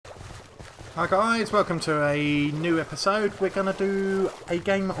Hi guys, welcome to a new episode. We're going to do a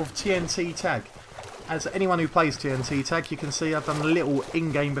game of TNT Tag. As anyone who plays TNT Tag, you can see I've done a little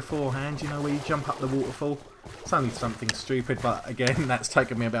in-game beforehand, you know, where you jump up the waterfall. It's only something stupid, but again, that's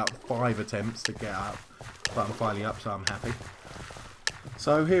taken me about 5 attempts to get up. But I'm finally up, so I'm happy.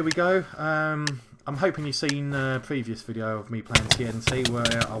 So here we go. I'm hoping you've seen a previous video of me playing TNT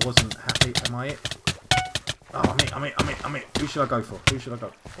where I wasn't happy. Am I it? Oh, I'm it. Who should I go for? Who should I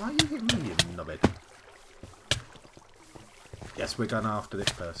go? Why are you hitting me, you knobhead? Yes, we're going after this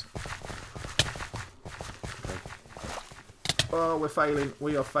person. Okay. Oh, we're failing.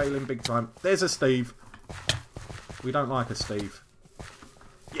 We are failing big time. There's a Steve. We don't like a Steve.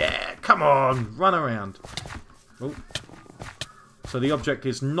 Yeah, come on. Run around. Oh. So the object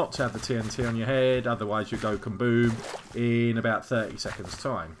is not to have the TNT on your head, otherwise you go kaboom in about 30 seconds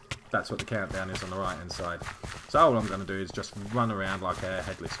time. That's what the countdown is on the right hand side. So all I'm going to do is just run around like a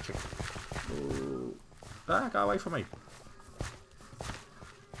headless chicken. Ooh. Ah, go away from me.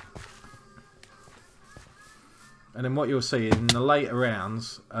 And then what you'll see in the later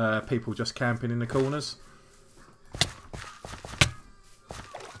rounds, people just camping in the corners.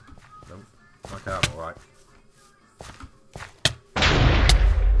 Oh, okay, I'm alright.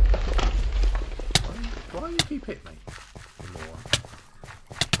 Why do you keep hitting me?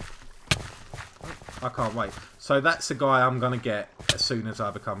 I can't wait. So that's the guy I'm going to get as soon as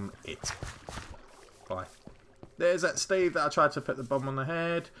I become it. Bye. There's that Steve that I tried to put the bomb on the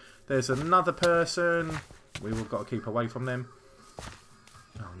head. There's another person. We've got to keep away from them.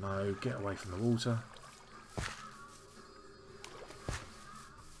 Oh no, get away from the water.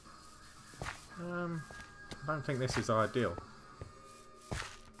 I don't think this is ideal.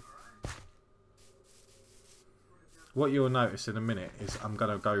 What you'll notice in a minute is I'm going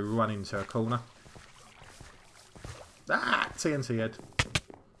to go run into a corner. Ah! TNT head.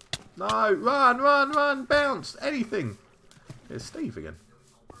 No! Run! Bounce! Anything! There's Steve again.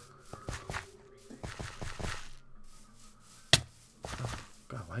 Oh,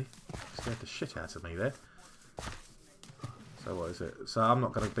 go away. Scared the shit out of me there. So what is it? So I'm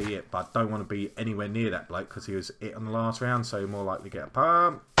not going to be it, but I don't want to be anywhere near that bloke because he was it on the last round, so you're more likely to get a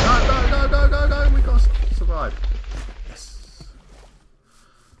pump. No! We got to survive. Yes.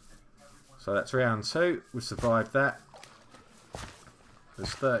 So that's round 2. We survived that.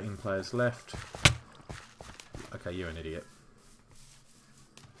 There's 13 players left. Okay, you're an idiot.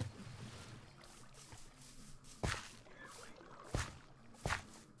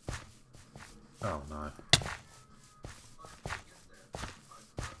 Oh no.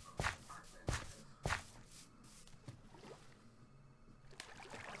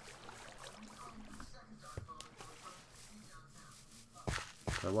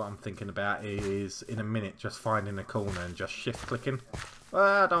 So what I'm thinking about is, in a minute, just finding a corner and just shift clicking.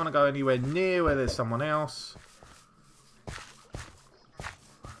 Well, I don't want to go anywhere near where there's someone else.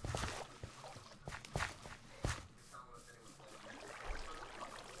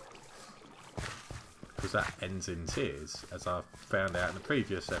 Because that ends in tears, as I found out in the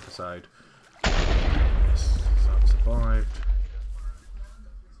previous episode. Yes, so I've survived.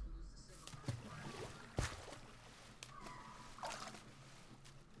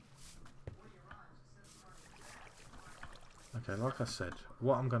 Okay, like I said,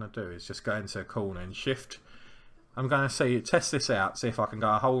 what I'm going to do is just go into a corner and shift. I'm going to test this out, see if I can go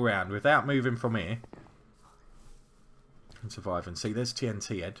a whole round without moving from here. And survive. And see, there's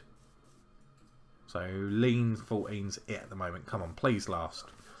TNT head. So, lean 14's it at the moment. Come on, please last.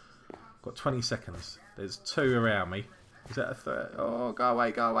 Got 20 seconds. There's 2 around me. Is that a third? Oh, go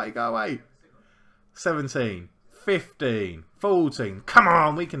away. 17, 15, 14. Come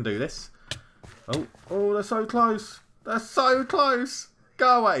on, we can do this. Oh, they're so close. They're so close!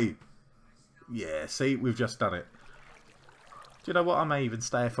 Go away! Yeah, see, we've just done it. Do you know what? I may even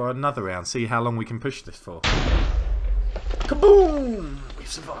stay for another round, see how long we can push this for. Kaboom! We've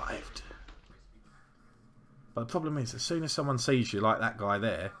survived. But the problem is, as soon as someone sees you, like that guy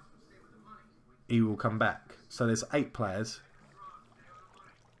there, he will come back. So there's 8 players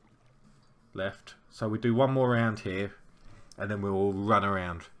left. So we do one more round here, and then we'll all run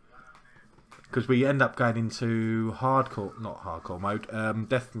around. Because we end up going into not hardcore mode,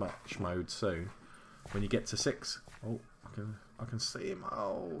 deathmatch mode soon. When you get to 6. Oh, I can see him.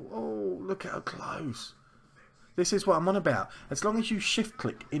 Oh, look how close. This is what I'm on about. As long as you shift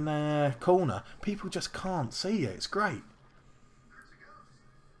click in a corner, people just can't see you. It's great.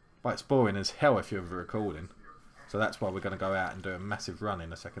 But it's boring as hell if you're recording. So that's why we're going to go out and do a massive run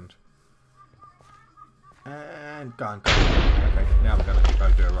in a second. And go. Okay, now we're going to go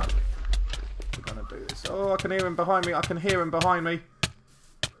do a run. We're going to do this. Oh, I can hear him behind me.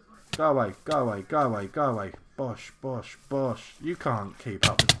 Go away, go away, go away, go away. Bosh, bosh, bosh. You can't keep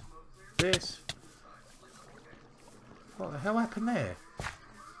up with this. What the hell happened there?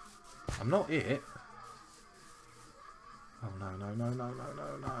 I'm not it. Oh no, no, no, no, no,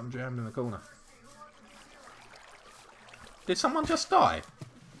 no, no. I'm jammed in the corner. Did someone just die?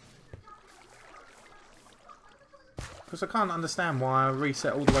 Because I can't understand why I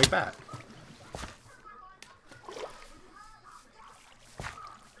reset all the way back.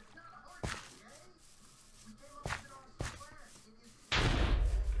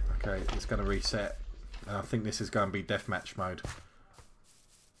 Okay, it's going to reset. And I think this is going to be deathmatch mode.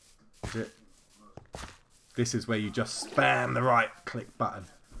 Is it? This is where you just spam the right click button.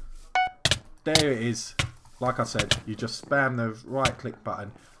 There it is. Like I said, you just spam the right click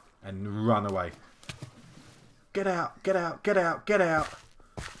button and run away. Get out, get out, get out, get out.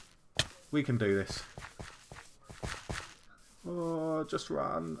 We can do this. Oh, just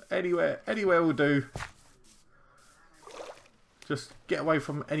run. Anywhere, anywhere will do. Just get away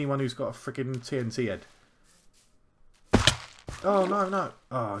from anyone who's got a freaking TNT head. Oh, no, no.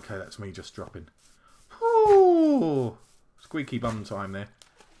 Oh, okay, that's me just dropping. Ooh, squeaky bum time there.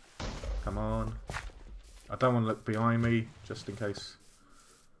 Come on. I don't want to look behind me, just in case.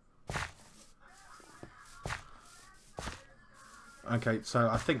 Okay, so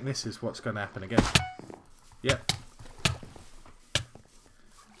I think this is what's going to happen again. Yep.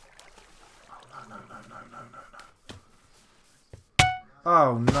 Oh, no, no, no, no, no, no, no.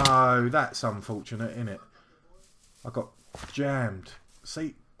 Oh, no, that's unfortunate, isn't it? I got jammed.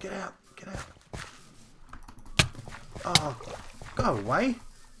 See, get out, get out. Oh, go away.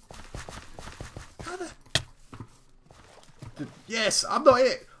 How the... Yes, I'm not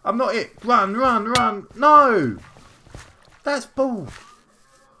it. I'm not it. Run, run, run. No. That's bull.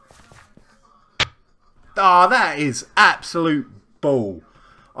 Ah, oh, that is absolute bull.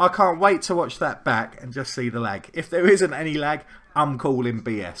 I can't wait to watch that back and just see the lag. If there isn't any lag, I'm calling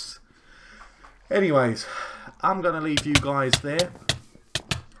BS. Anyways, I'm going to leave you guys there.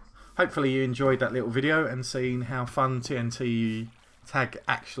 Hopefully you enjoyed that little video and seen how fun TNT Tag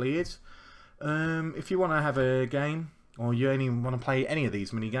actually is. If you want to have a game, or you only want to play any of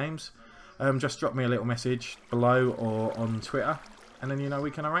these mini games, just drop me a little message below or on Twitter, and then you know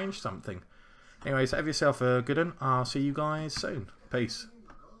we can arrange something. Anyways, have yourself a good one. I'll see you guys soon. Peace.